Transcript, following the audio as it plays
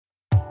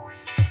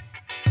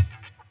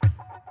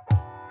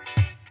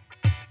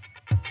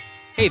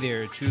Hey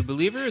there, true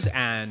believers,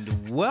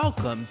 and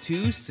welcome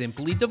to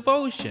Simply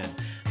Devotion,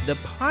 the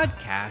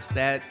podcast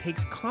that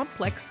takes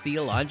complex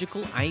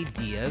theological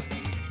ideas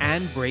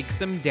and breaks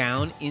them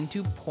down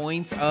into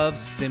points of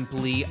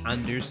simply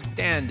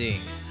understanding.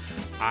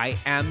 I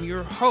am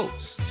your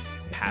host,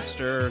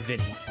 Pastor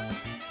Vinny.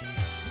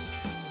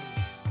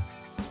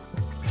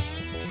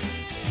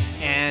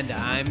 And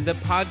I'm the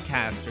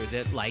podcaster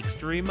that likes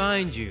to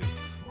remind you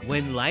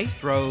when life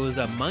throws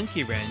a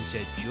monkey wrench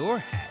at your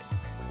head,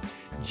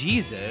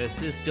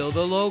 Jesus is still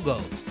the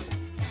logos,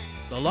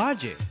 the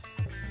logic,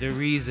 the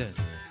reason,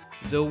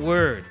 the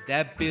word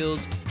that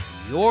builds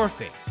your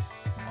faith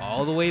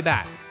all the way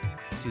back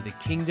to the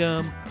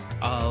kingdom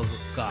of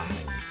God.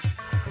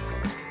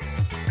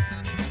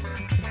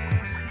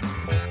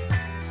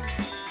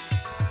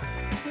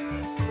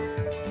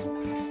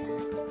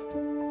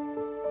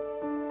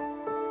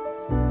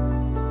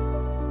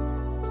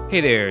 Hey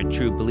there,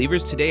 true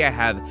believers. Today I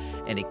have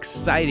an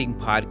exciting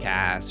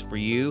podcast for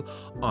you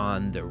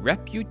on the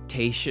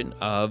reputation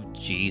of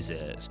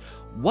Jesus.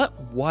 What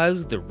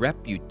was the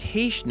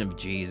reputation of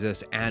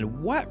Jesus,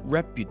 and what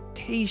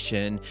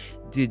reputation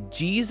did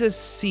Jesus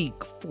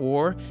seek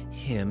for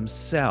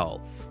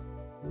himself?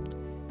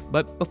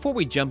 But before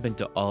we jump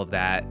into all of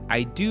that,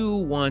 I do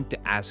want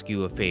to ask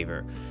you a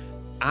favor.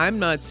 I'm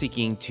not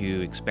seeking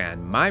to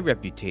expand my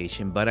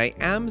reputation, but I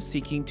am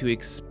seeking to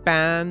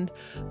expand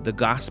the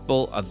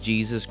gospel of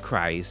Jesus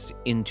Christ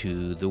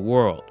into the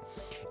world.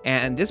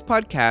 And this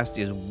podcast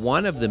is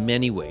one of the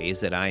many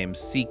ways that I am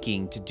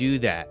seeking to do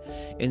that.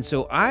 And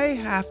so I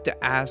have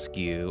to ask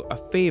you a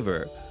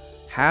favor.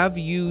 Have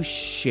you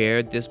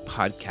shared this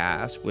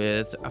podcast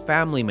with a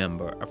family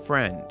member, a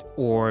friend,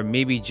 or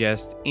maybe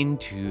just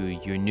into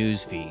your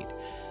newsfeed?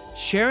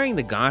 Sharing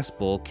the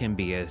gospel can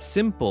be as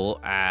simple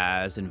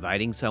as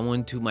inviting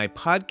someone to my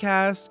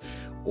podcast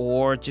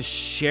or just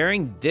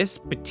sharing this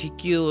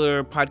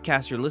particular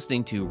podcast you're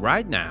listening to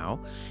right now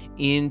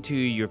into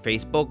your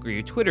Facebook or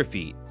your Twitter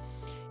feed.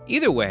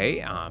 Either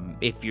way,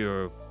 if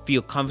you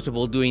feel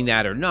comfortable doing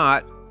that or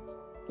not,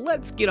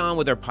 let's get on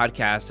with our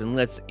podcast and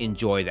let's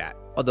enjoy that.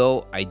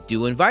 Although I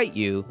do invite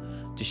you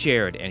to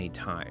share at any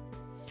time.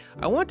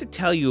 I want to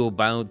tell you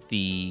about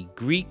the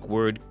Greek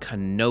word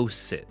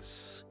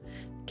kenosis.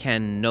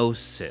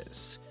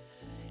 Kenosis.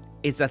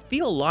 It's a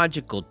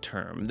theological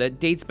term that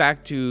dates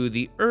back to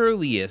the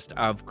earliest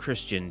of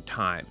Christian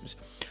times.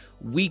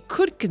 We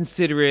could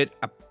consider it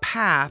a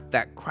path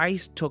that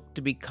Christ took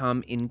to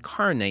become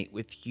incarnate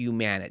with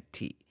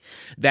humanity.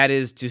 That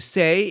is to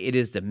say, it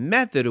is the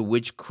method of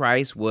which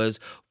Christ was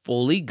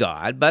fully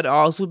God, but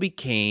also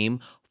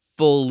became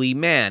fully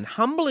man,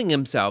 humbling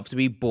himself to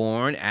be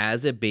born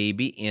as a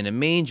baby in a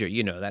manger.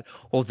 You know, that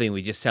whole thing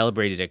we just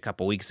celebrated a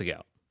couple weeks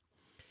ago.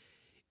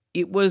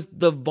 It was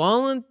the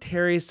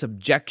voluntary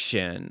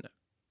subjection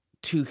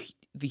to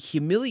the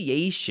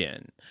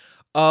humiliation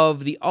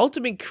of the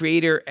ultimate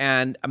creator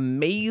and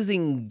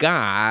amazing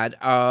God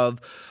of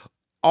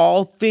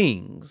all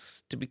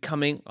things to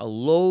becoming a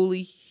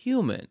lowly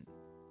human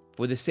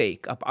for the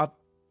sake of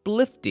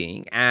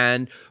uplifting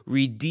and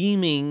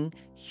redeeming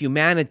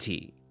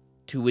humanity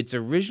to its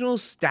original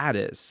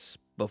status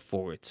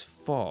before its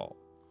fall.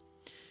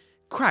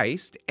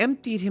 Christ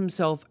emptied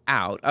himself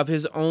out of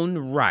his own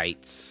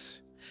rights,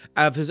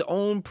 of his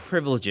own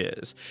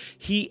privileges.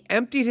 He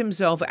emptied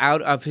himself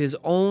out of his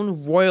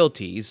own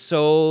royalties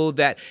so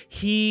that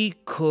he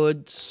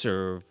could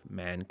serve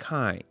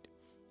mankind.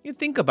 You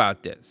think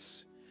about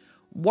this.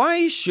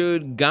 Why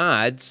should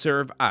God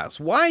serve us?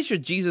 Why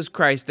should Jesus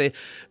Christ,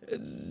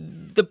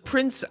 the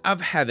Prince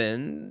of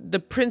Heaven, the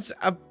Prince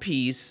of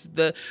Peace,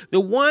 the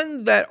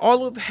one that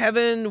all of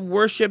heaven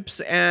worships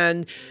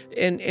and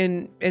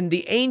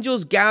the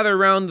angels gather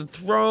around the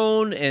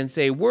throne and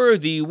say,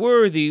 "Worthy,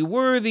 worthy,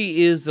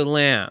 worthy is the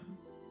Lamb."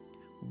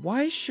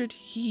 Why should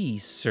he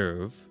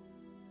serve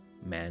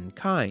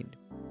mankind?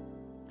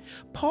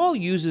 Paul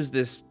uses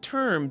this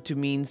term to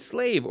mean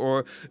slave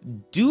or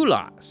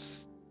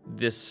doulos,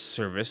 this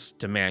service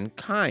to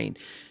mankind.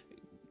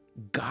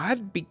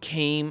 God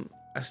became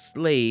a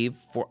slave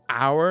for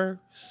our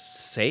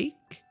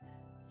sake.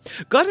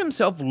 God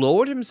himself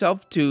lowered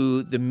himself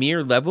to the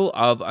mere level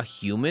of a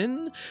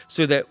human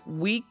so that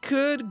we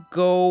could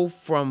go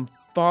from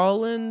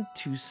fallen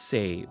to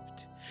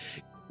saved.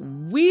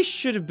 We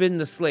should have been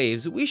the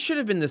slaves. We should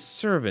have been the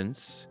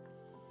servants,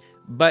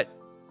 but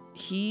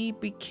he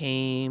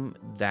became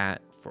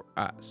that for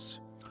us.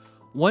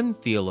 One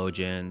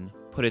theologian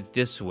put it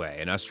this way,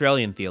 an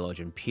Australian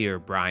theologian, Peter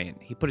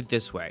Bryant, he put it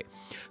this way: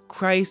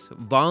 Christ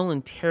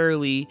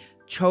voluntarily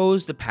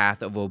chose the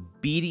path of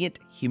obedient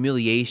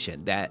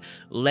humiliation that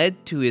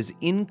led to his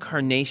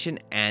incarnation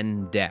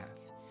and death.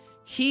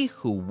 He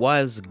who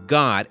was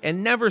God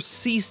and never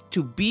ceased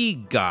to be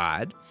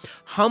God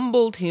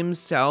humbled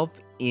himself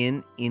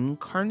in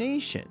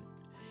incarnation.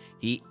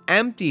 He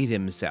emptied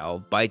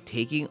himself by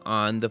taking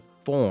on the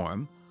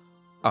form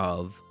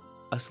of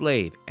a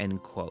slave,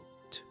 end quote.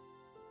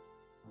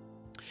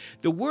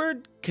 The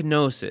word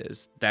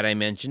kenosis that I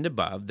mentioned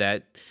above,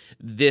 that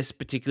this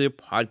particular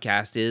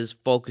podcast is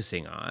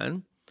focusing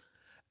on,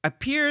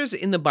 appears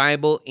in the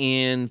Bible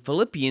in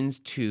Philippians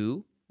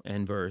 2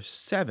 and verse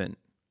 7.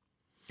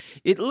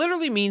 It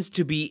literally means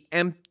to be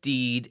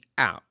emptied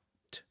out.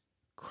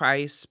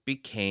 Christ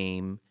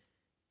became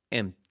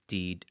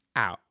emptied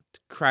out.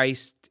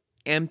 Christ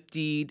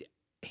emptied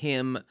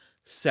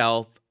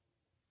himself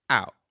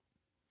out.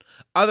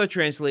 Other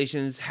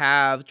translations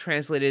have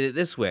translated it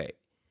this way: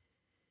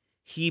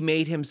 he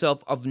made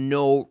himself of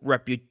no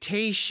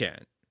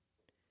reputation,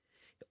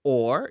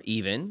 or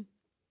even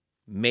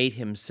made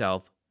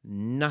himself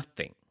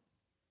nothing.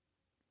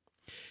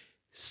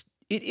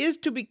 It is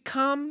to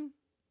become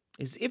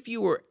as if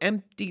you were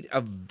emptied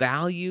of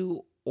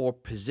value or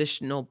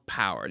positional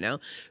power. Now,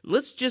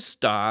 let's just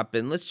stop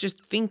and let's just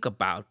think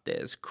about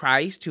this.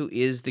 Christ, who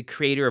is the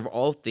creator of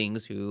all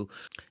things, who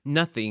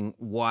nothing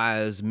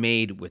was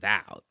made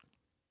without,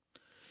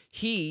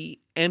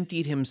 he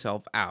emptied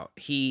himself out.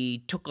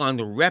 He took on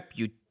the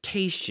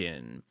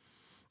reputation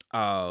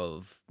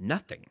of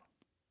nothing.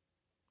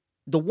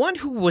 The one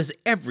who was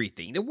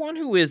everything, the one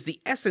who is the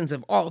essence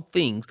of all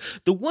things,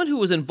 the one who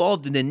was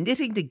involved in the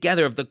knitting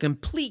together of the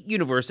complete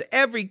universe,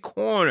 every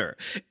corner,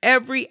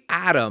 every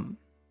atom,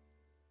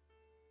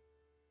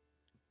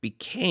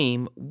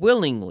 became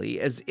willingly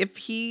as if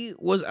he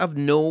was of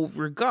no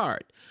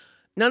regard.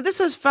 Now, this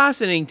is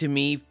fascinating to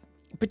me,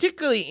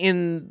 particularly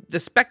in the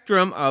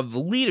spectrum of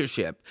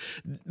leadership,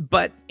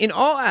 but in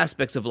all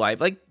aspects of life.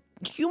 Like,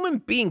 human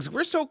beings,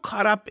 we're so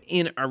caught up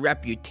in our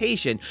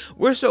reputation.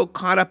 We're so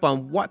caught up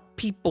on what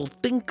people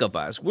think of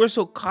us. We're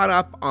so caught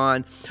up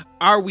on,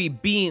 are we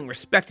being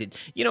respected?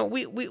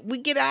 We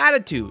get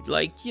attitude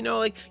like,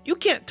 you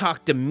can't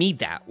talk to me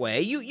that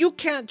way. You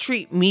can't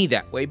treat me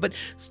that way. But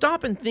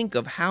stop and think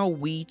of how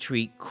we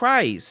treat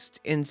Christ,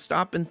 and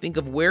stop and think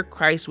of where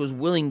Christ was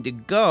willing to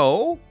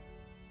go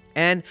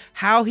and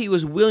how he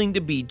was willing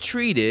to be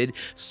treated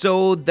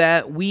so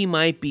that we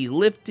might be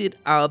lifted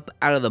up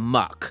out of the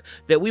muck,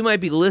 that we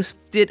might be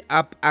lifted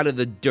up out of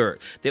the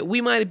dirt, that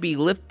we might be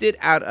lifted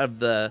out of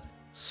the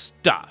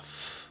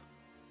stuff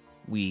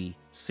we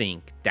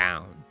sink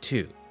down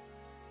to.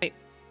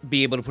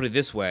 Be able to put it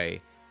this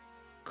way: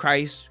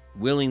 Christ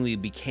willingly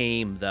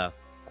became the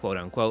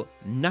quote-unquote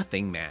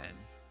nothing man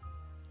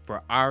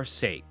for our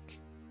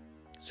sake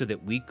so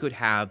that we could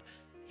have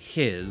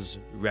his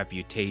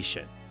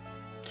reputation.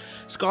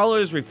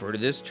 Scholars refer to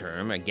this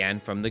term,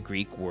 again from the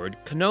Greek word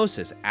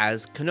kenosis,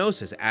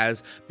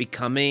 as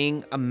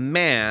becoming a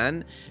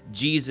man.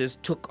 Jesus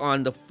took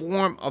on the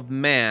form of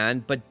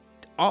man, but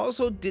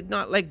also did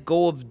not let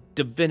go of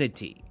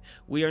divinity.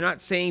 We are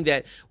not saying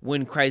that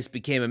when Christ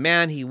became a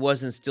man, he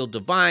wasn't still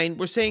divine.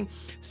 We're saying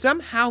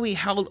somehow he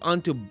held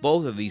onto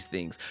both of these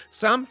things.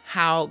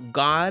 Somehow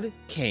God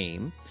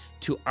came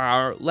to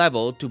our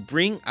level to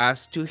bring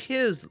us to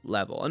his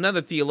level.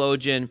 Another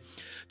theologian,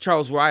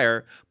 Charles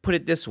Ryrie, put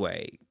it this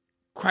way: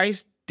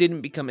 Christ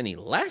didn't become any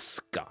less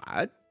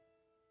God,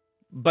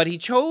 but he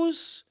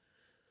chose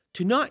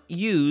to not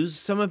use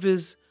some of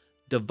his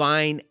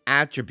divine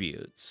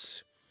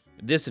attributes.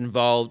 This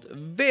involved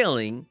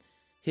veiling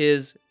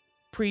his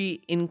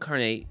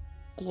pre-incarnate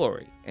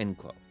glory, end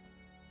quote.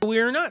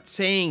 We're not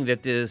saying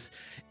that this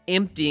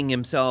emptying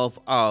himself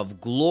of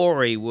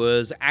glory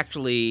was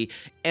actually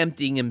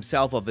emptying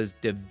himself of his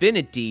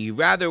divinity.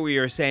 Rather, we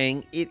are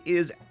saying it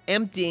is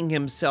emptying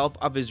himself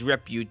of his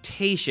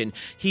reputation.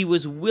 He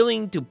was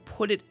willing to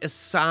put it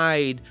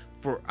aside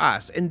for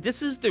us. And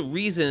this is the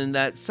reason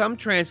that some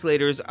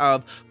translators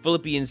of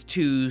Philippians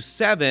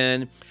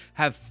 2:7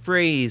 have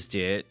phrased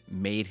it,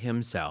 made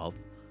himself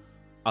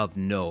of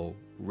no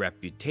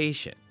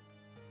reputation.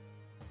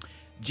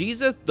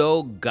 Jesus,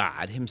 though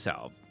God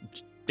himself,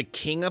 the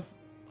King of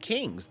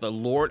Kings, the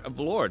Lord of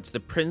Lords, the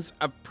Prince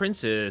of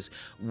Princes,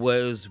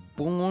 was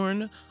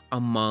born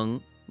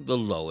among the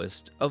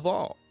lowest of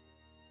all.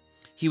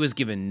 He was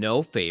given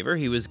no favor.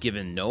 He was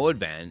given no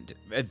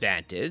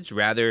advantage.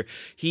 Rather,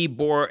 he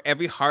bore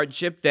every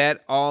hardship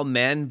that all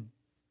men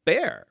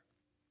bear.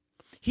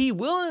 He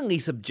willingly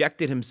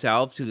subjected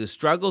himself to the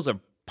struggles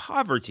of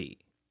poverty.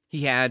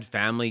 He had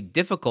family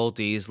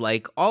difficulties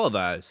like all of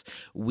us.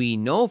 We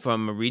know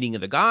from a reading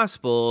of the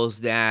Gospels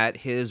that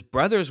his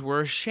brothers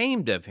were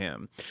ashamed of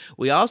him.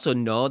 We also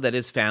know that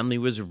his family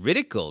was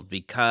ridiculed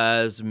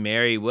because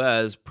Mary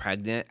was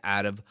pregnant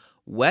out of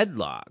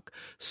wedlock.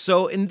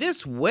 So in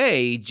this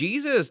way,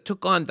 Jesus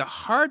took on the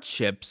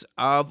hardships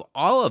of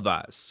all of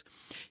us.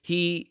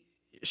 He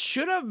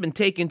should have been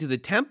taken to the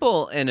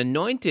temple and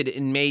anointed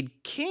and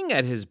made king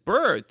at his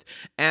birth,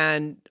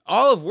 and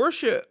all of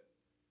worship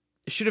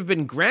should have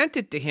been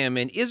granted to him,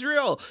 and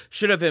Israel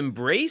should have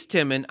embraced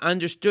him and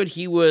understood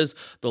he was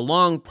the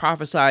long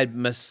prophesied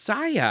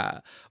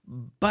Messiah.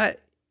 But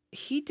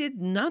he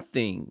did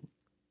nothing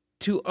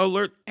to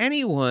alert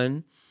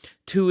anyone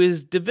to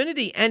his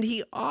divinity, and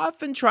he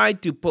often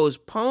tried to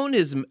postpone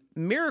his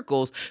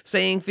miracles,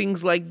 saying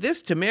things like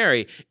this to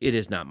Mary: "It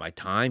is not my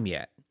time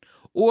yet."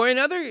 Or in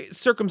other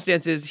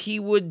circumstances,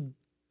 he would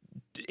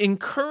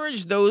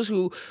encourage those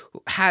who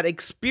had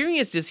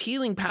experienced his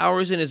healing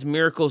powers and his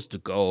miracles to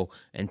go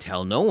and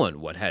tell no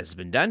one what has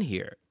been done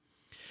here.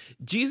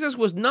 Jesus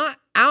was not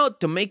out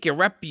to make a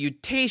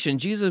reputation.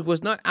 Jesus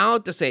was not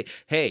out to say,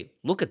 hey,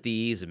 look at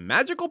these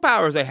magical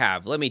powers I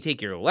have. Let me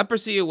take your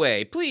leprosy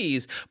away.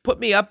 Please put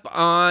me up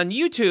on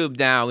YouTube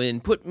now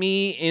and put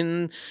me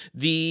in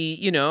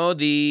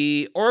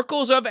the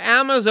Oracles of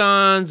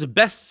Amazon's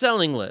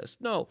best-selling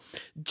list. No,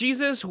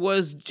 Jesus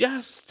was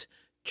just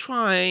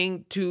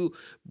trying to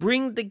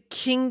bring the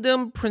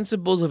kingdom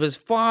principles of his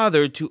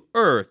Father to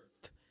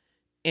earth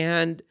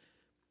and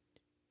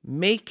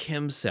make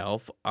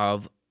himself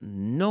of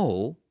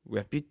no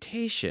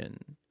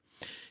reputation.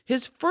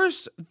 His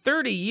first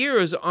 30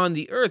 years on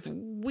the earth,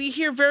 we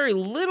hear very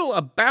little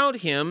about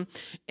him,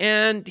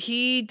 and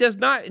he does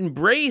not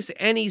embrace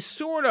any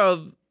sort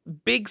of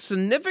big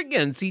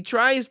significance. He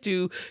tries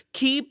to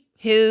keep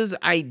his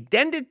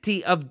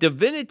identity of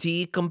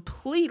divinity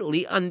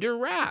completely under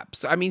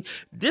wraps. I mean,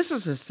 this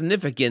is a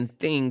significant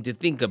thing to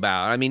think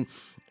about. I mean,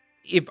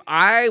 if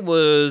I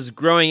was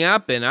growing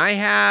up and I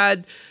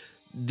had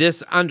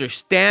this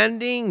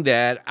understanding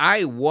that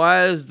I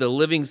was the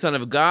living Son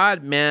of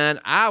God, man,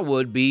 I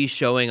would be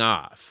showing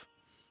off.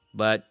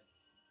 But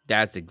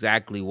that's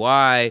exactly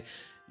why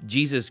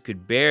Jesus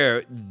could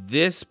bear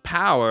this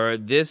power,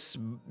 this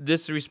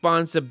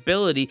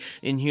responsibility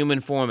in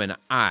human form, and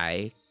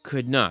I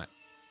could not.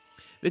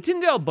 The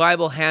Tyndale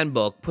Bible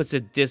Handbook puts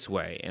it this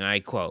way, and I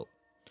quote,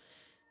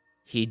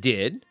 "He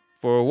did,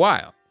 for a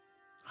while,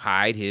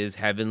 hide his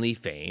heavenly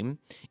fame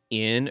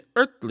in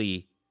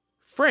earthly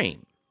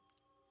frame.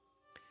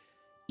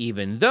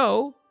 Even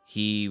though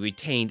he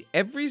retained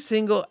every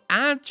single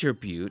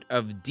attribute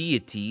of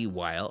deity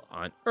while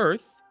on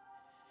earth,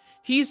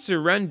 he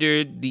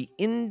surrendered the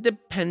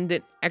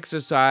independent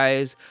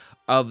exercise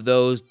of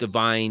those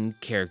divine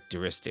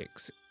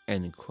characteristics."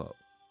 End quote.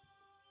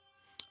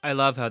 I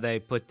love how they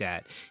put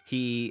that.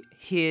 He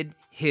hid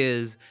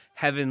his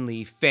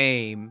heavenly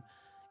fame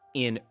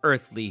in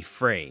earthly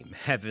frame.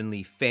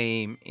 Heavenly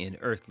fame in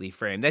earthly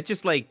frame. That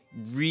just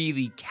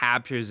really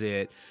captures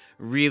it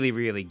really,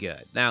 really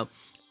good. Now,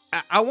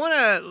 I want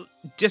to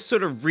just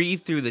sort of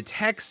read through the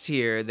text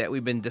here that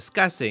we've been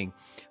discussing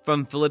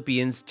from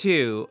Philippians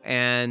 2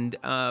 and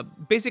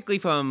basically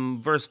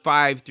from verse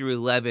 5 through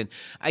 11.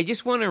 I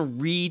just want to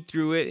read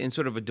through it in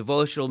sort of a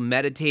devotional,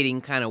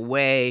 meditating kind of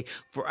way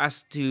for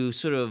us to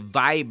sort of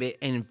vibe it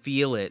and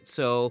feel it.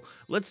 So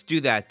let's do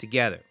that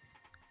together.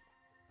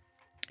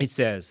 It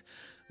says,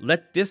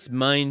 "Let this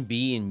mind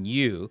be in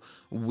you,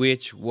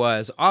 which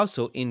was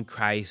also in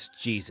Christ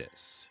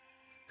Jesus,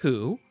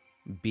 who,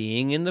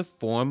 being in the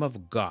form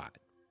of God,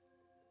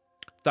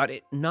 thought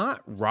it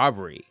not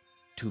robbery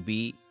to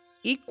be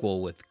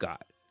equal with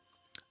God,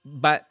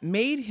 but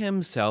made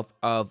himself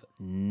of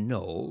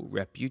no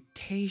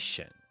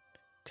reputation,"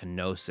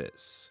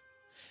 kenosis,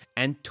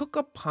 "and took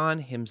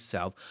upon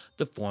himself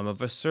the form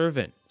of a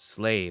servant,"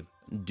 slave,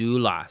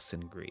 doulos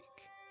in Greek,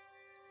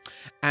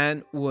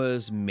 "and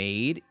was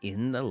made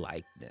in the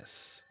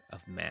likeness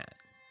of man.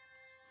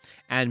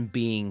 And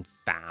being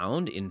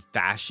found in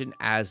fashion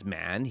as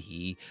man,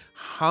 he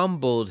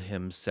humbled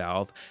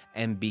himself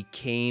and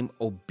became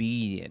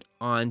obedient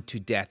unto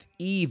death,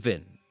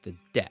 even the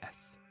death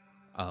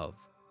of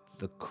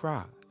the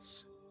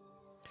cross.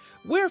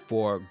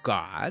 Wherefore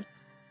God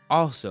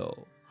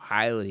also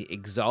highly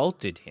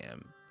exalted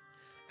him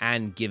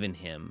and given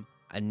him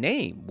a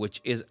name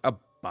which is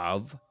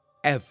above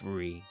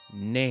every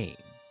name,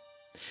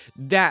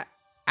 that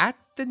at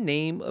the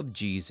name of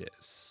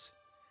Jesus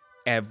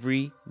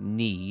every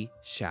knee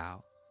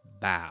shall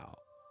bow,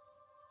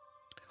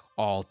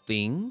 all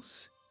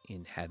things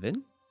in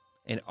heaven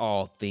and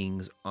all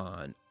things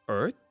on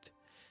earth,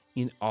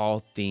 in all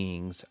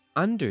things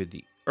under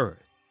the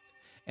earth,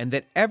 and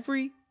that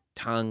every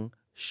tongue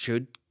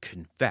should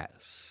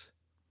confess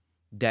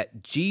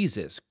that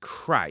Jesus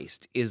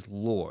Christ is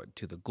Lord,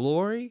 to the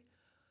glory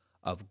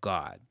of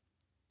God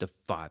the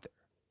Father."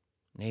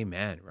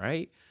 Amen,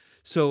 right?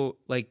 So,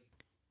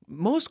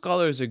 most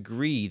scholars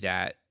agree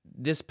that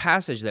this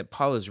passage that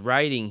Paul is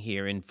writing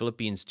here in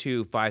Philippians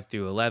 2, 5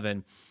 through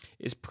 11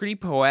 is pretty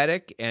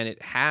poetic, and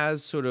it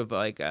has sort of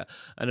an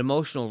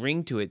emotional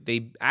ring to it.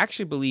 They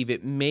actually believe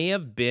it may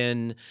have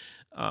been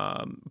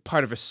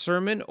part of a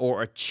sermon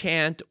or a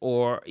chant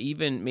or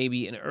even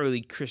maybe an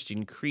early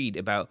Christian creed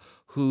about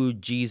who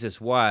Jesus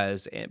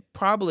was. And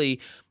probably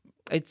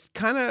it's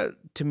kind of,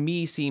 to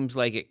me, seems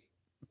like it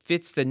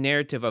fits the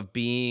narrative of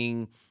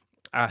being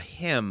a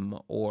hymn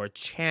or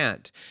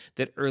chant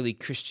that early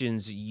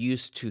Christians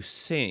used to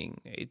sing.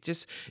 It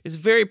just is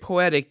very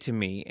poetic to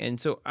me. And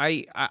so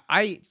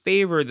I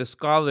favor the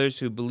scholars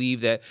who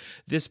believe that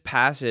this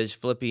passage,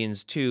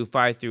 Philippians 2,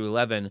 5 through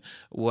 11,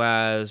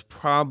 was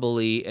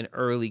probably an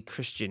early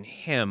Christian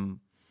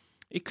hymn.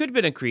 It could have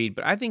been a creed,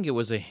 but I think it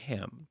was a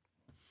hymn.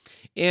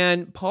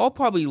 And Paul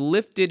probably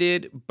lifted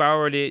it,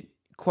 borrowed it,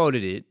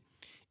 quoted it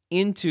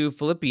into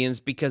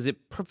Philippians because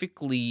it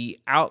perfectly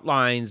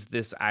outlines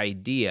this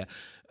idea.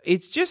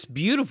 It's just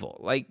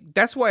beautiful.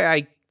 That's why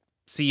I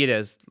see it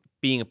as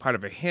being a part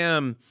of a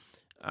hymn,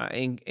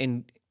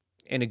 and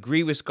and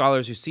agree with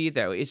scholars who see it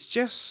that way. It's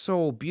just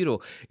so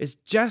beautiful. It's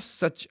just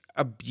such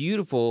a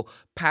beautiful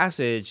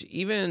passage.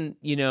 Even,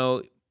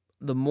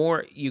 the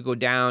more you go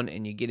down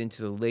and you get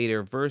into the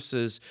later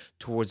verses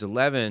towards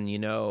 11,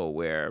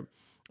 where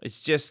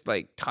it's just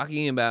like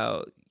talking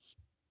about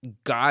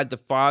God the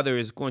Father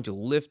is going to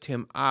lift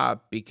him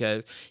up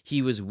because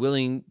he was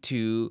willing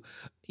to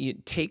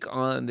take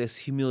on this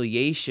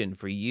humiliation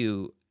for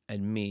you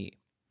and me.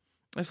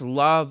 I just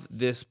love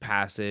this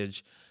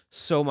passage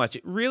so much.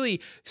 It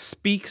really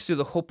speaks to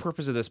the whole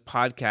purpose of this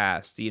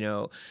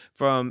podcast,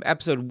 from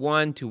episode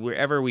 1 to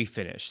wherever we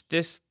finish.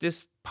 This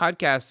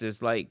podcast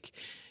is like,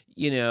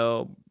 you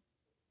know,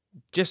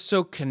 just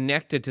so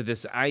connected to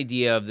this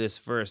idea of this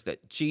verse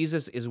that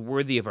Jesus is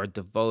worthy of our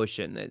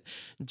devotion, that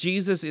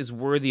Jesus is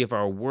worthy of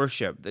our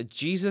worship, that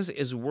Jesus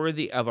is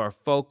worthy of our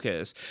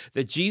focus,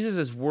 that Jesus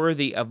is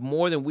worthy of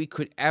more than we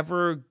could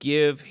ever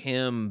give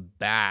him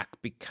back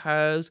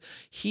because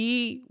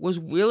he was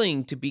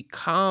willing to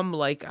become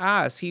like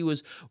us. He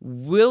was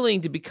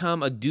willing to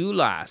become a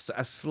doulos,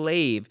 a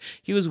slave.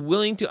 He was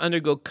willing to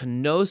undergo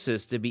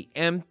kenosis, to be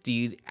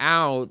emptied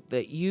out,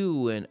 that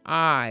you and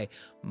I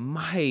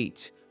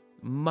might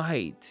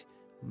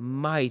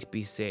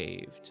be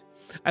saved.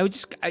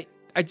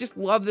 I just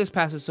love this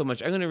passage so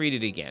much. I'm going to read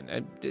it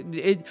again.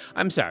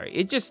 I'm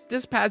sorry.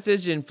 This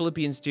passage in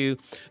Philippians 2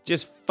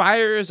 just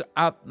fires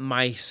up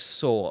my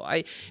soul.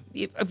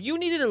 If you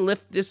needed a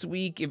lift this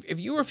week, if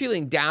you were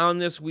feeling down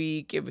this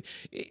week,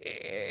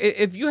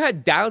 if you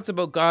had doubts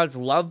about God's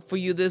love for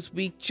you this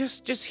week,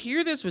 just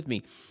hear this with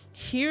me.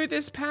 Hear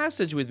this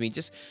passage with me.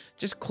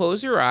 Just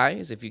close your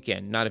eyes if you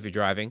can. Not if you're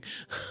driving.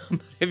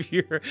 But if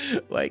you're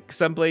like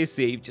someplace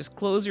safe, just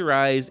close your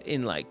eyes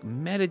and like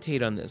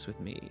meditate on this with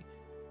me.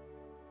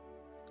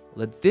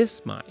 Let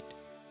this mind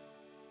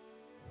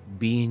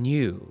be in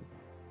you,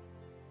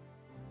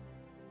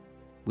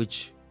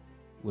 which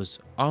was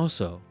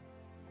also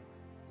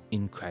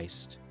in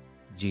Christ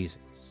Jesus,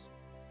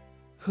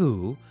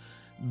 who,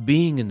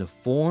 being in the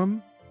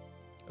form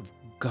of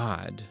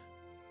God,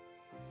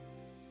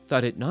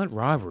 thought it not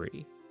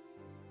robbery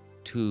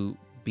to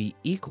be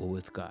equal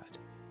with God,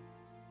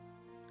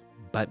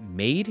 but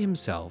made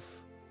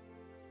himself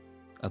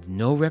of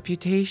no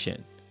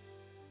reputation,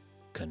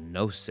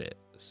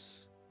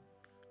 kenosis,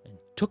 and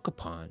took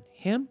upon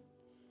him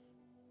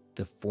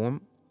the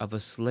form of a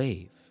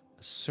slave,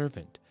 a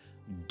servant,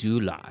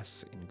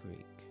 doulos in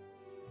Greek,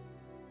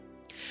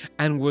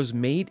 and was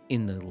made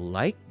in the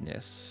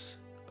likeness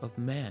of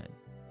man.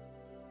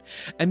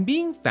 And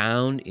being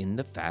found in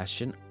the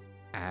fashion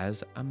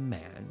as a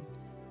man,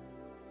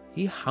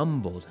 he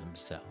humbled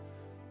himself,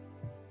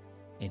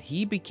 and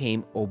he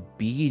became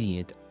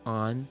obedient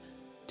unto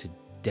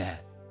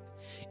death,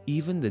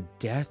 even the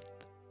death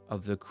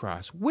of the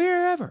cross.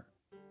 Wherever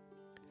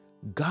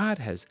God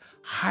has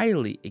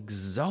highly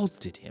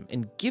exalted him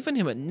and given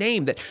him a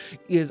name that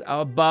is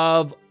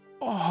above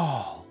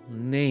all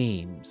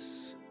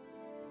names,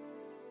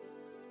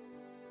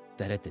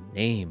 that at the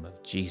name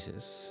of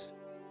Jesus,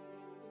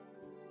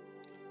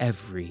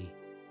 every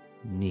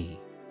knee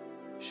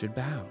should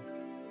bow,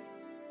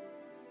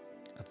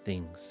 of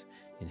things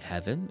in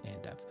heaven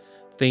and of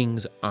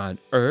things on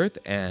earth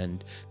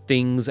and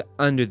things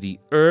under the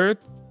earth,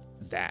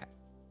 that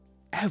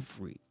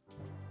every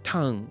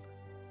tongue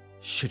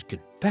should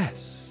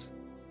confess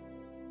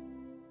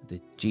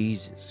that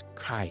Jesus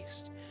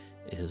Christ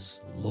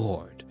is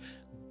Lord.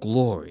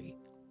 Glory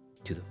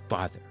to the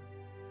Father,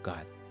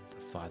 God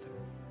the Father,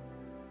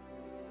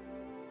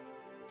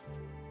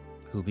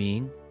 who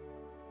being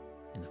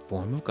in the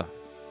form of God,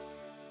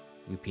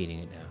 repeating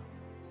it now,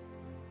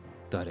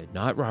 thought it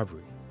not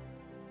robbery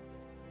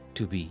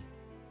to be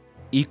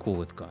equal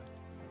with God,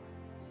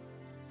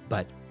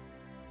 but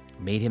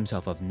made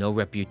himself of no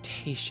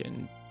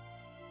reputation,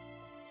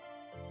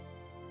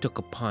 took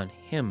upon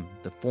him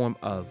the form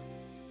of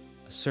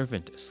a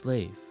servant, a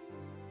slave,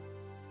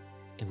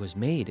 and was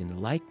made in the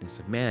likeness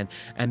of man.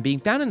 And being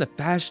found in the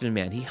fashion of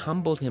man, he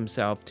humbled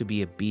himself to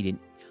be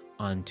obedient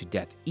unto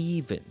death,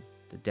 even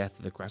the death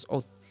of the cross. Oh,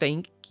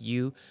 thank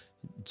you,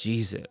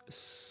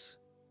 Jesus,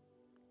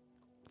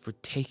 for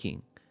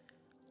taking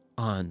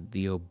on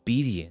the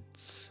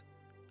obedience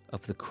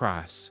of the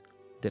cross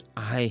that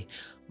I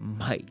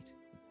might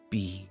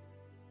be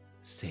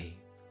saved.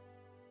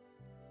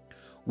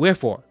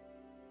 Wherefore,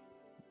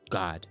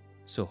 God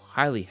so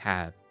highly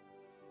have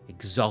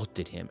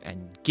exalted him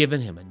and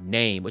given him a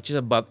name which is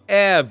above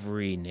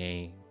every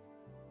name,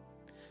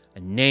 a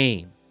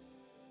name,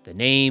 the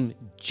name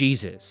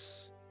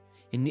Jesus,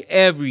 in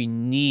every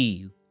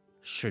knee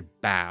should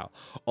bow,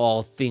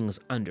 all things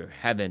under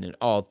heaven and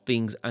all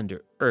things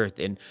under earth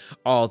and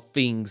all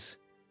things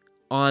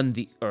on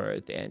the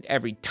earth, and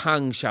every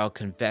tongue shall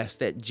confess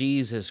that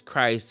Jesus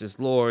Christ is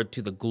Lord,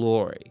 to the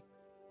glory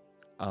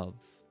of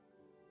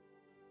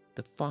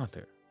the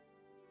Father.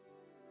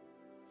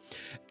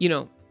 You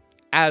know,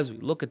 as we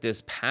look at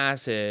this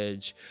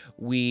passage,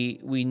 we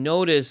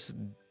notice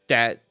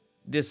that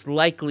this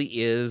likely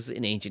is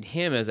an ancient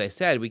hymn. As I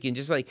said, we can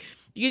just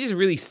You can just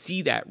really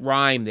see that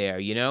rhyme there,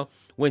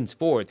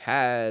 Whenceforth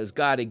has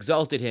God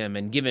exalted him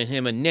and given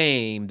him a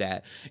name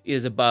that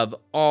is above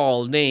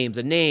all names,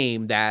 a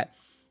name that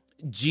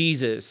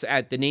Jesus,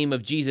 at the name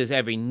of Jesus,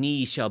 every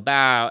knee shall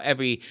bow,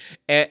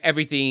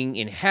 everything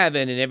in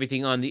heaven and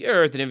everything on the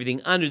earth and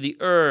everything under the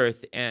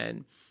earth,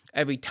 and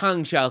every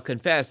tongue shall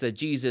confess that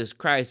Jesus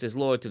Christ is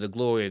Lord to the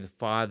glory of the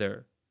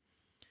Father.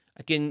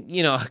 I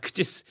could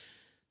just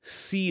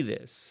see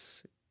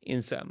this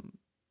in some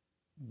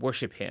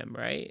worship hymn,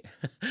 right?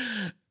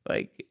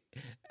 Like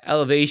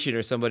Elevation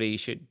or somebody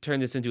should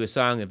turn this into a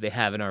song if they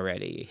haven't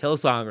already.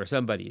 Hillsong or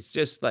somebody.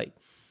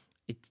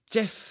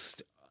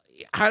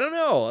 I don't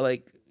know,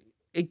 like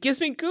it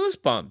gives me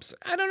goosebumps.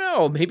 I don't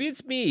know, maybe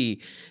it's me.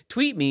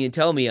 Tweet me and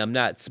tell me I'm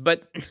nuts,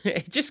 but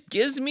it just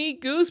gives me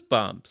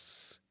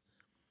goosebumps.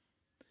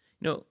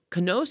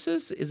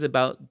 Kenosis is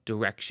about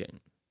direction.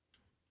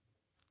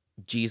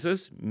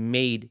 Jesus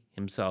made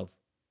himself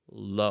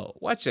low.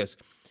 Watch this.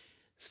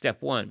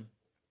 Step 1,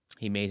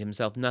 he made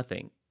himself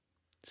nothing.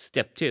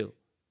 Step 2,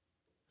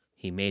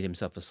 he made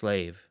himself a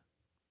slave.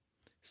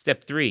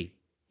 Step 3,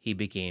 he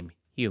became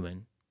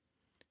human.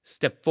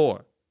 Step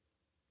 4,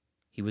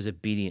 he was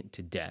obedient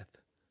to death.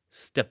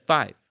 Step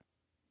 5,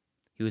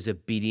 he was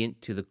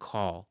obedient to the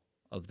call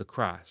of the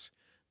cross.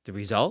 The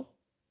result?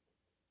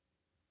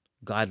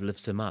 God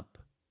lifts him up,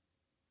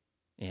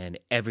 and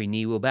every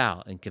knee will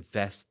bow and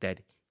confess that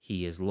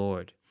he is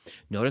Lord.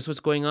 Notice what's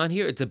going on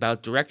here? It's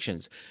about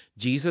directions.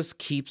 Jesus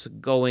keeps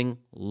going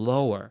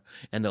lower,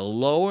 and the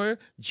lower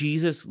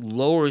Jesus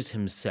lowers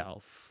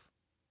himself,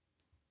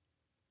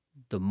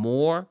 the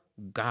more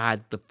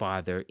God the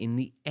Father, in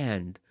the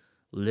end,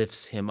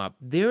 lifts him up.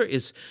 There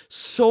is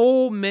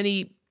so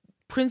many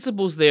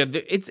principles there.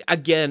 It's,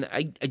 again,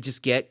 I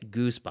just get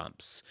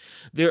goosebumps.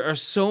 There are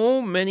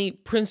so many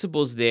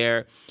principles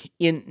there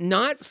in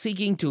not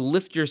seeking to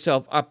lift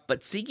yourself up,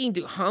 but seeking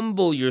to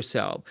humble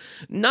yourself,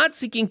 not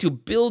seeking to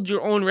build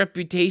your own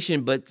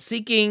reputation, but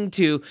seeking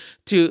to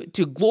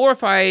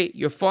glorify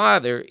your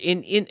Father,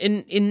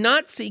 in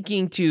not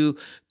seeking to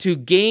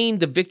gain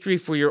the victory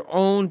for your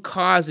own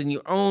cause and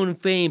your own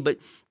fame,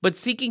 but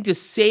seeking to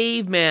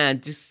save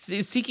man,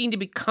 seeking to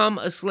become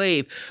a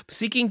slave,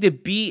 seeking to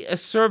be a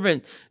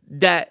servant,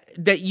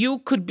 that you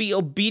could be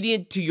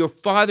obedient to your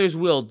Father's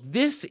will.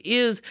 This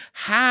is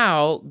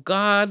how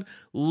God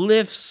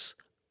lifts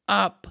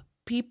up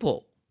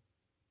people,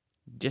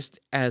 just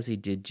as he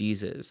did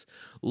Jesus.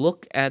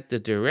 Look at the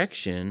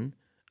direction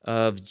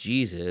of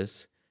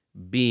Jesus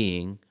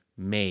being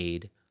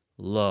made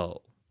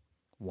low.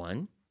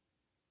 1,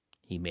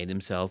 he made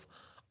himself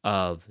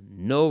of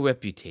no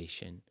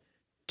reputation.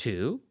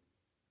 2,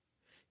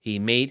 he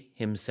made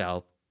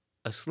himself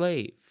a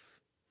slave.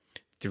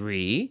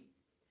 3,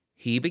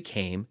 he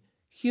became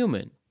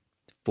human.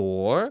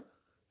 4,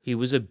 he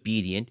was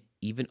obedient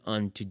even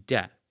unto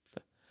death.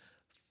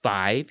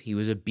 5, he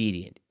was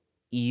obedient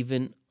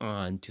even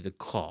unto the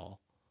call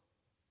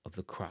of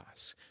the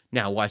cross.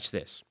 Now watch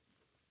this.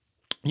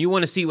 You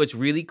want to see what's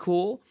really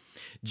cool?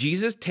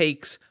 Jesus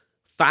takes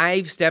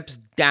 5 steps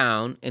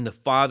down and the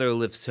Father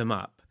lifts him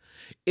up.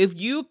 If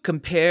you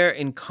compare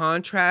and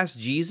contrast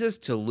Jesus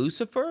to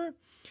Lucifer,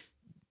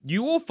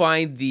 you will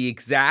find the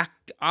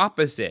exact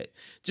opposite.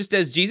 Just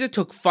as Jesus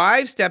took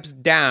 5 steps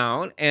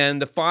down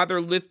and the Father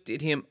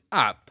lifted him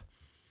up,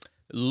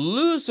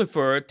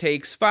 Lucifer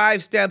takes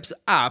 5 steps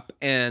up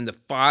and the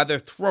Father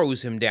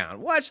throws him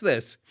down. Watch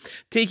this.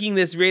 Taking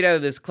this right out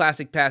of this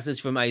classic passage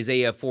from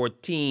Isaiah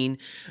 14,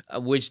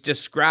 which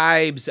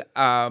describes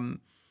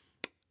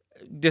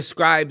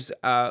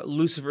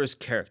Lucifer's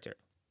character.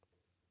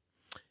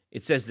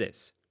 It says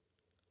this: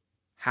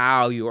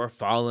 "How you are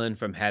fallen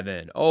from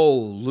heaven, O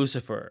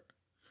Lucifer,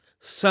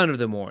 son of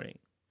the morning!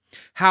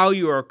 How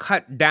you are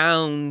cut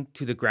down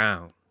to the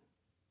ground!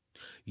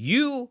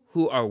 You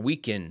who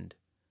wakened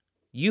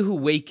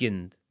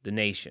the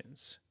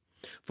nations.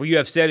 For you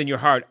have said in your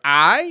heart,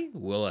 I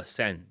will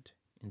ascend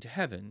into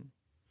heaven.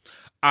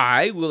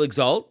 I will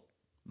exalt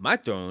my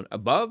throne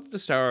above the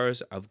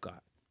stars of God.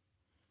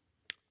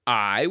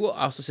 I will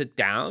also sit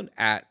down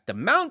at the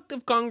mount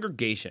of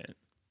congregation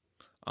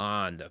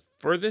on the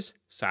furthest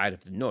side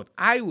of the north.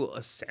 I will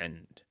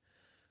ascend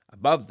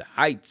above the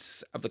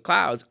heights of the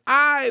clouds.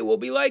 I will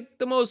be like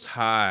the Most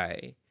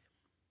High.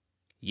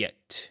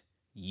 Yet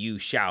you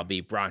shall be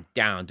brought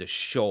down to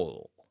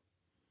Sheol,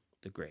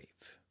 the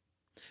grave,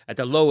 at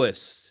the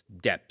lowest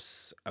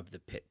depths of the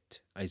pit."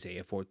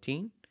 Isaiah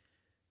 14,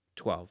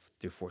 12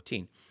 through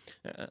 14.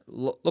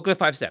 Look at the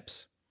 5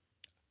 steps.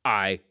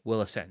 I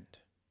will ascend.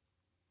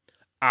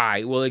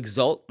 I will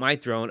exalt my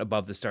throne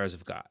above the stars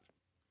of God.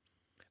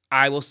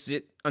 I will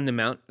sit on the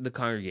mount of the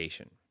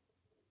congregation.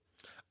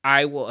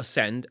 I will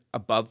ascend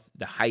above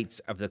the heights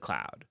of the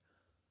cloud.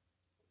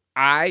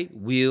 I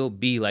will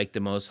be like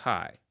the Most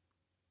High.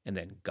 And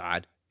then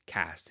God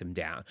cast him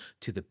down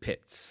to the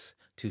pits,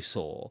 to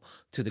Sheol,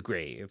 to the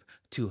grave,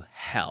 to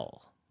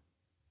hell.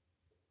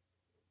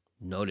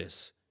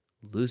 Notice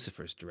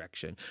Lucifer's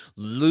direction.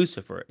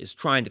 Lucifer is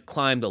trying to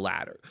climb the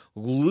ladder.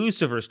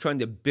 Lucifer is trying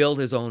to build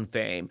his own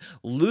fame.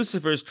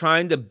 Lucifer is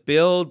trying to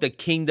build the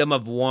kingdom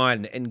of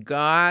one, and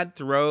God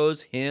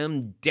throws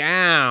him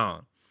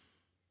down.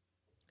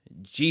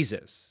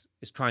 Jesus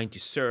is trying to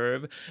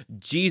serve.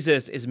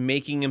 Jesus is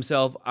making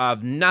himself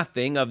of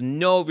nothing, of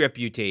no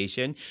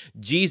reputation.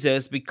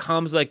 Jesus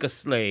becomes like a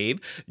slave.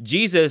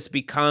 Jesus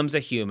becomes a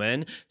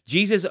human.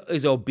 Jesus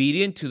is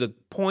obedient to the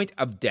point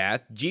of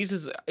death.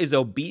 Jesus is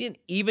obedient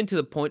even to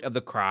the point of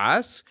the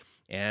cross,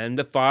 and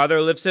the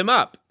Father lifts him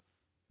up.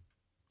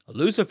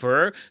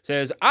 Lucifer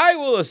says, I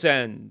will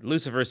ascend.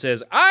 Lucifer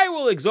says, I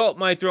will exalt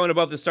my throne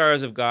above the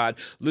stars of God.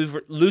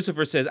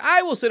 Lucifer says,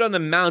 I will sit on the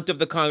mount of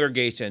the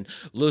congregation.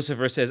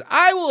 Lucifer says,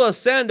 I will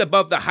ascend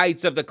above the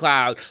heights of the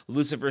cloud.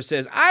 Lucifer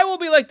says, I will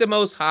be like the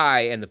Most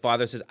High. And the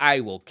Father says, I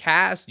will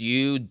cast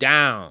you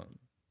down.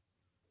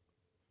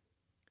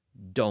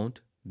 Don't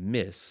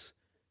miss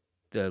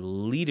the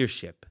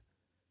leadership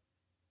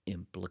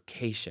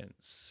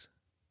implications.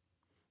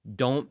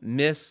 Don't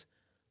miss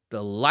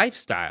the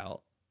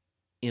lifestyle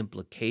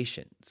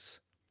implications.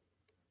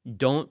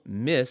 Don't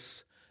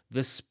miss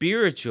the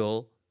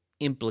spiritual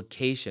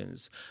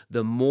implications.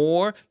 The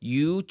more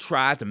you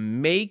try to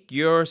make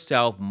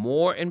yourself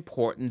more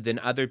important than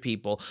other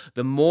people,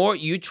 the more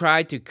you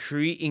try to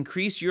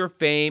increase your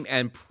fame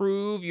and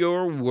prove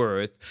your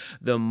worth,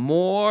 the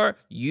more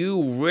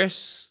you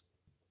risk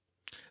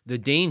the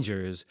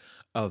dangers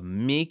of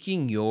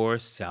making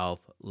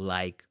yourself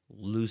like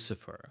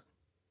Lucifer.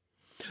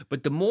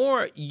 But the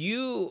more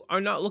you are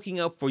not looking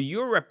out for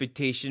your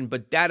reputation,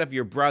 but that of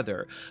your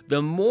brother,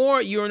 the more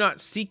you're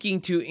not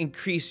seeking to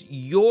increase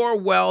your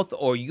wealth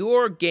or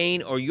your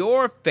gain or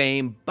your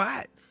fame,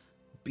 but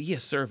be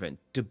a servant,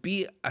 to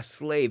be a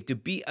slave, to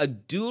be a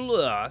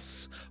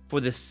doulos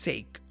for the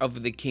sake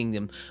of the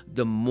kingdom,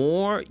 the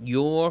more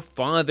your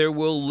Father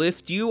will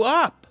lift you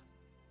up.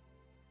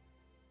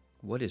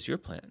 What is your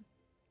plan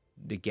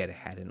to get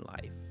ahead in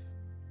life?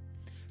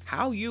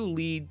 How you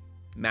lead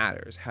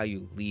matters. How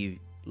you lead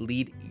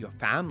your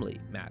family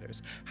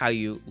matters. How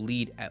you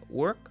lead at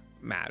work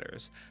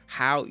matters.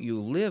 How you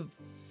live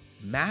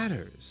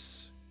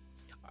matters.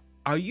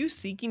 Are you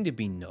seeking to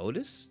be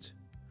noticed?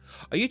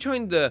 Are you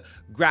trying to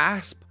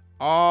grasp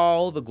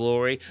all the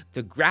glory,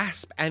 to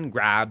grasp and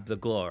grab the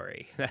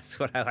glory? That's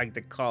what I like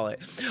to call it.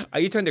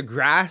 Are you trying to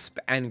grasp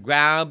and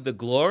grab the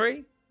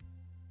glory?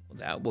 Well,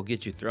 that will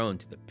get you thrown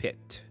to the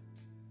pit.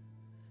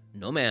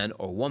 No man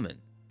or woman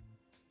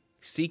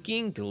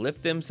seeking to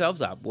lift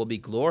themselves up will be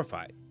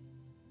glorified.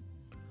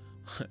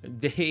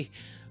 They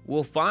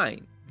will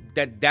find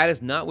that that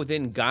is not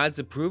within God's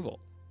approval.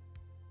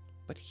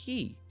 But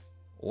he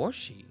or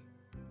she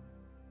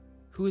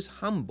who is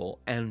humble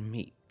and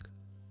meek,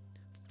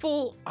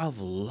 full of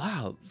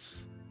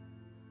love,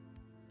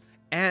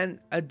 and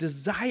a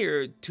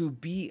desire to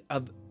be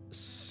of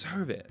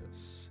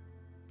service,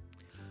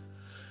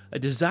 a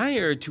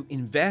desire to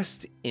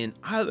invest in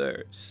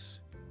others,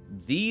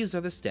 these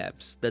are the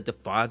steps that the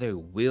Father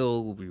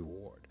will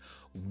reward.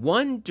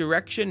 One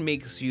direction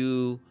makes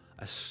you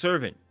a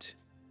servant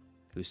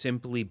who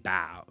simply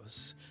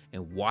bows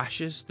and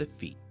washes the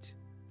feet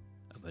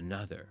of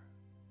another,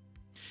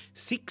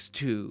 seeks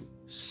to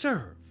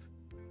serve,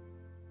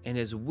 and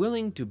is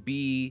willing to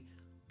be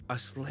a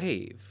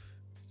slave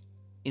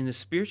in the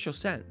spiritual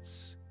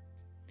sense.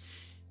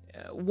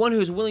 One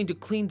who is willing to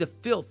clean the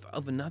filth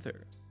of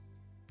another.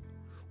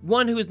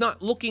 One who is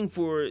not looking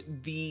for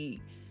the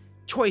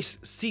choice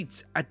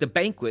seats at the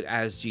banquet,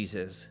 as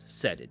Jesus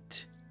said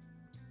it.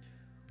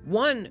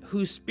 One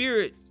whose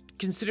spirit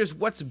considers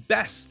what's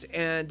best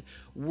and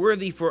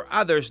worthy for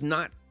others,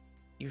 not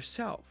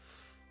yourself.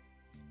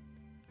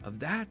 Of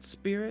that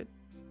spirit,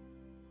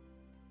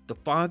 the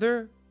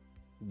Father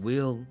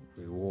will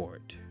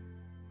reward.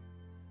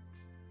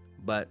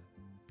 But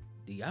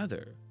the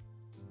other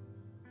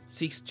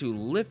seeks to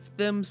lift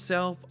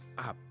themselves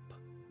up,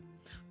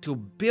 to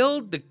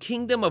build the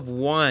kingdom of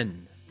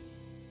one,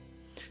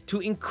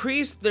 to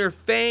increase their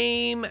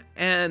fame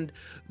and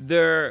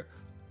their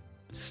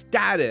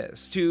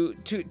status, to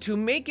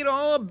make it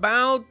all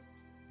about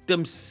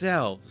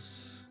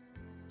themselves.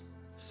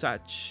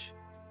 Such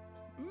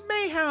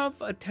may have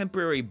a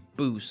temporary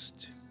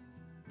boost,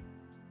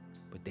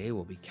 but they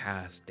will be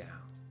cast down.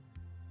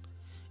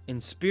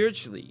 And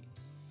spiritually,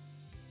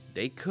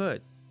 they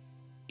could,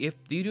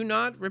 if they do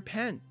not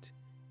repent,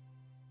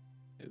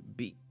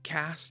 be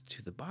cast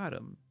to the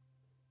bottom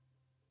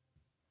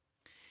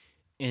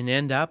and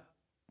end up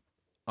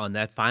on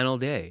that final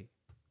day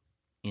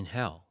in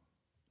hell.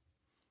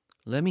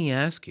 Let me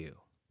ask you,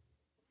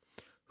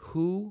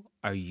 who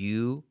are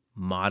you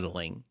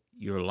modeling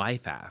your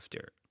life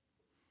after?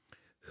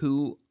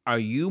 Who are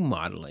you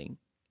modeling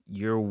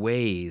your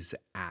ways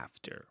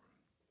after?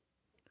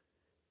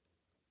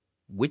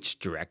 Which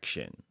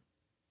direction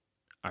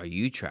are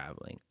you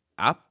traveling?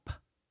 Up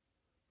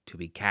to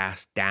be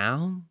cast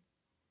down,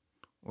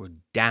 or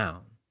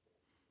down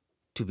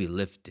to be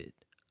lifted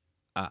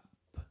up?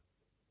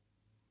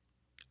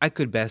 I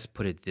could best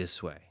put it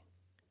this way.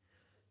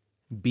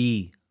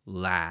 Be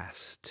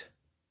last.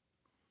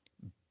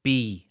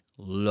 Be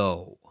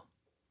low.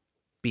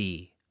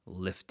 Be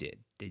lifted.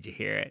 Did you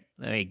hear it?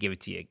 Let me give it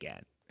to you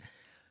again.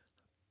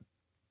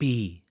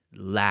 Be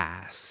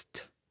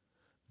last.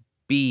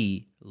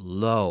 Be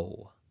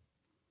low.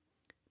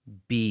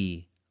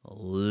 Be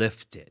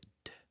lifted.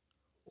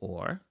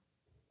 Or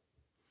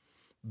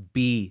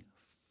be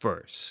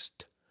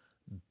first.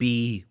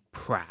 Be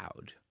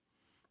proud.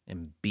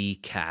 And be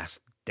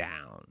cast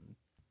down.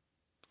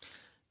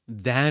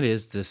 That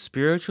is the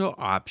spiritual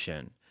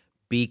option.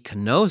 Be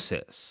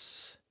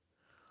kenosis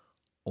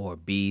or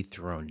be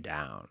thrown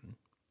down.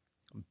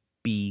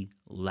 Be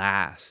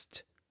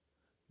last.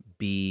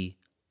 Be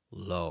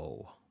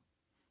low.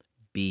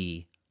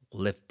 Be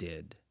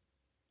lifted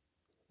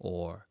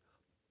or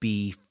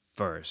be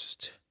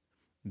first.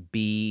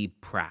 Be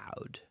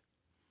proud.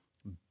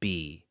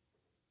 Be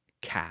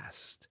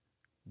cast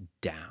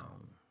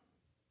down.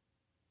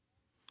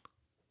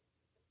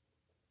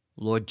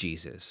 Lord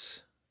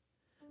Jesus,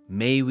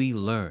 may we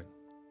learn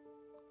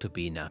to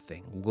be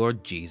nothing.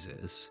 Lord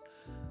Jesus,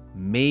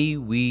 may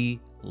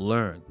we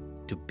learn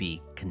to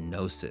be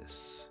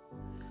kenosis.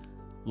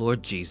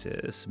 Lord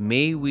Jesus,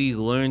 may we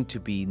learn to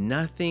be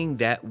nothing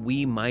that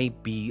we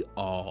might be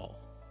all.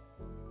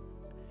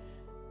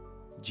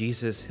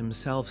 Jesus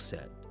himself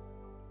said,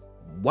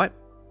 "What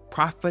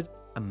profit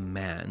a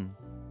man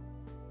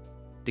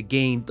to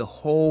gain the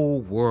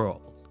whole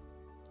world,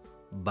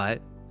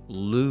 but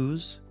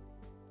lose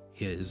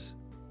his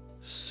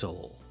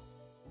soul?"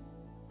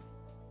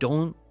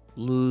 Don't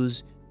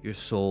lose your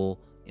soul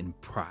in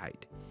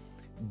pride.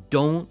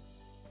 Don't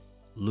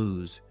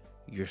lose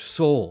your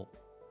soul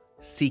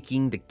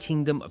seeking the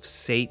kingdom of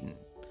Satan,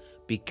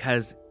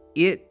 because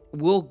it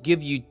will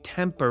give you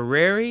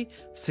temporary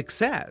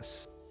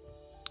success,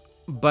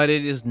 but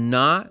it is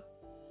not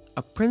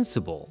a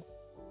principle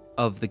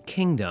of the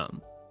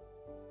kingdom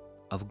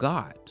of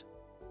God.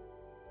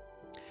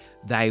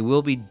 Thy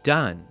will be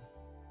done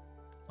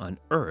on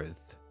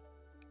earth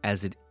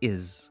as it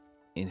is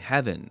in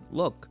heaven.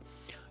 Look,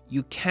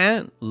 you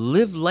can't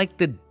live like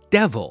the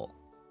devil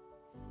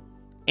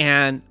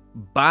and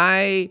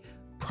buy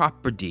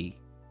property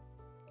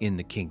in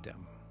the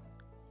kingdom.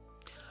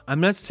 I'm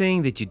not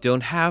saying that you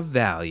don't have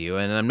value,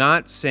 and I'm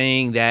not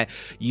saying that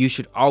you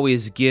should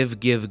always give,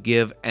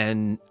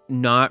 and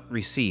not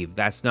receive.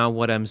 That's not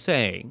what I'm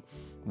saying.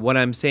 What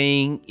I'm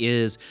saying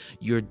is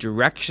your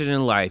direction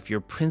in life,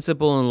 your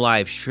principle in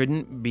life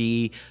shouldn't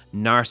be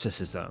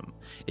narcissism.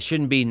 It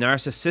shouldn't be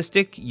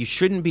narcissistic. You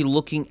shouldn't be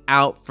looking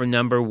out for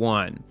number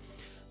one.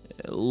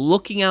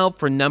 Looking out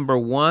for number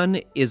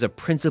one is a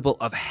principle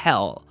of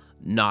hell,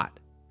 not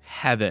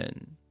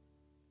heaven.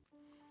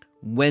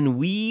 When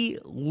we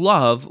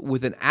love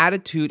with an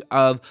attitude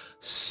of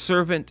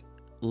servant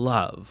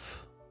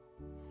love,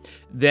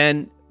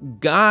 then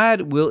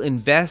God will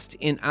invest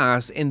in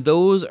us, and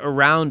those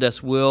around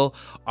us will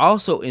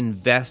also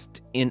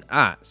invest in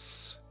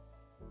us.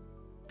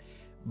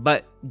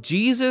 But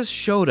Jesus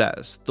showed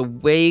us the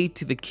way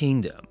to the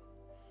kingdom.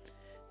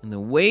 And the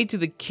way to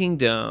the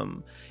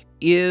kingdom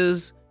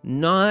is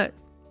not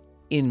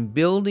in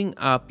building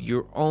up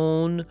your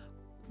own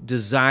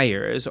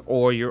desires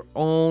or your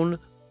own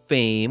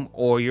fame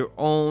or your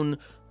own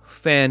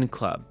fan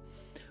club.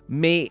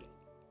 May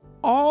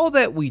all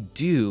that we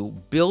do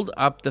build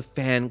up the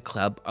fan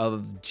club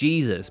of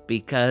Jesus,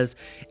 because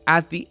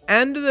at the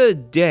end of the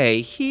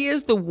day, he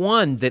is the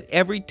one that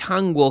every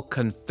tongue will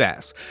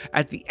confess.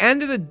 At the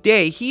end of the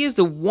day, he is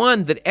the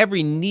one that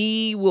every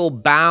knee will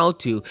bow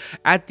to.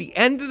 At the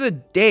end of the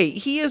day,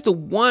 he is the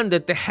one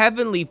that the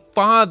Heavenly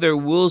Father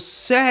will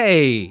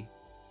say,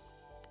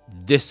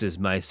 "This is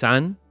my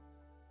Son,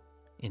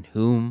 in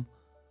whom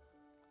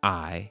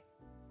I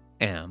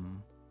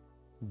am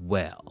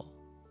well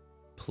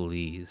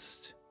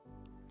pleased."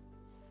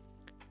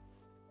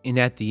 And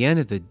at the end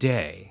of the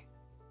day,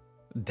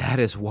 that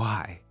is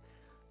why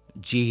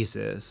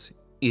Jesus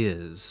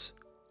is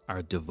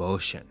our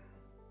devotion.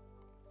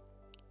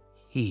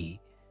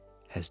 He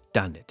has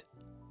done it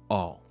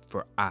all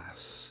for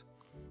us.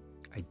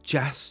 I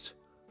just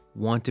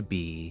want to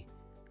be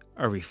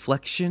a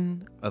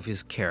reflection of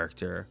his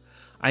character.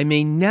 I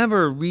may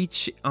never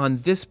reach on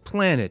this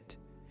planet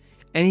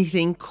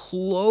anything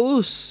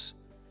close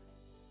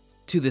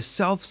to the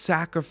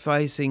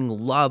self-sacrificing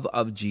love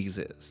of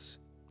Jesus,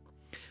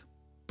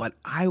 but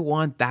I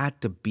want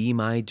that to be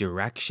my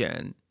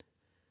direction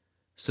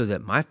so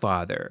that my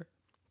Father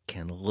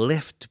can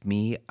lift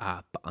me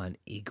up on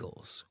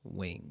eagle's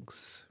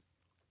wings.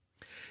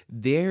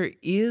 There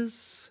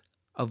is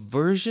a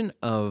version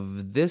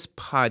of this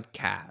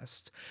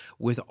podcast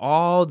with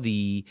all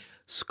the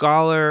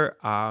scholar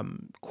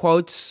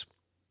quotes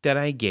that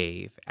I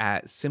gave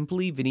at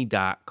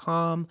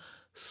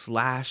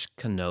simplyvinny.com/kenosis,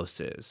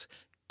 KENOSIS,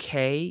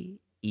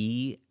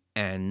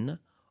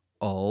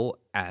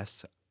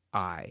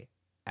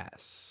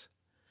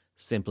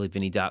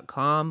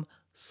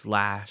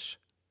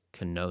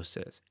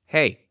 simplyvinny.com/kenosis.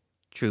 Hey,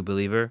 true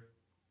believer,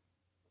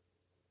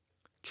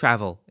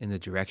 travel in the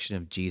direction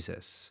of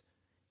Jesus,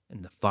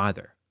 and the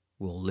Father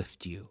will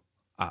lift you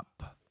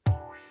up.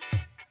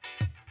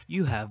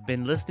 You have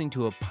been listening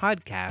to a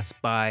podcast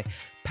by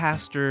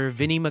Pastor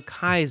Vinny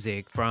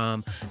McIsaac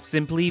from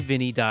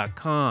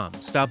simplyvinny.com.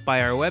 Stop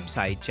by our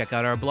website, check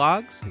out our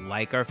blogs,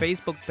 like our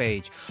Facebook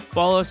page,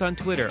 follow us on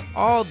Twitter,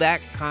 all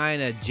that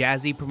kind of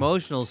jazzy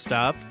promotional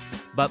stuff.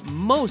 But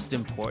most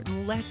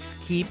important,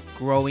 let's keep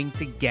growing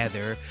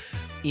together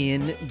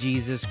in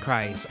Jesus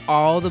Christ,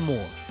 all the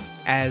more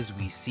as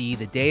we see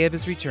the day of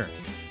his return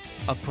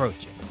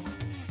approaching.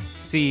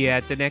 See you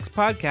at the next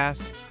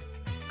podcast.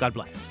 God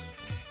bless.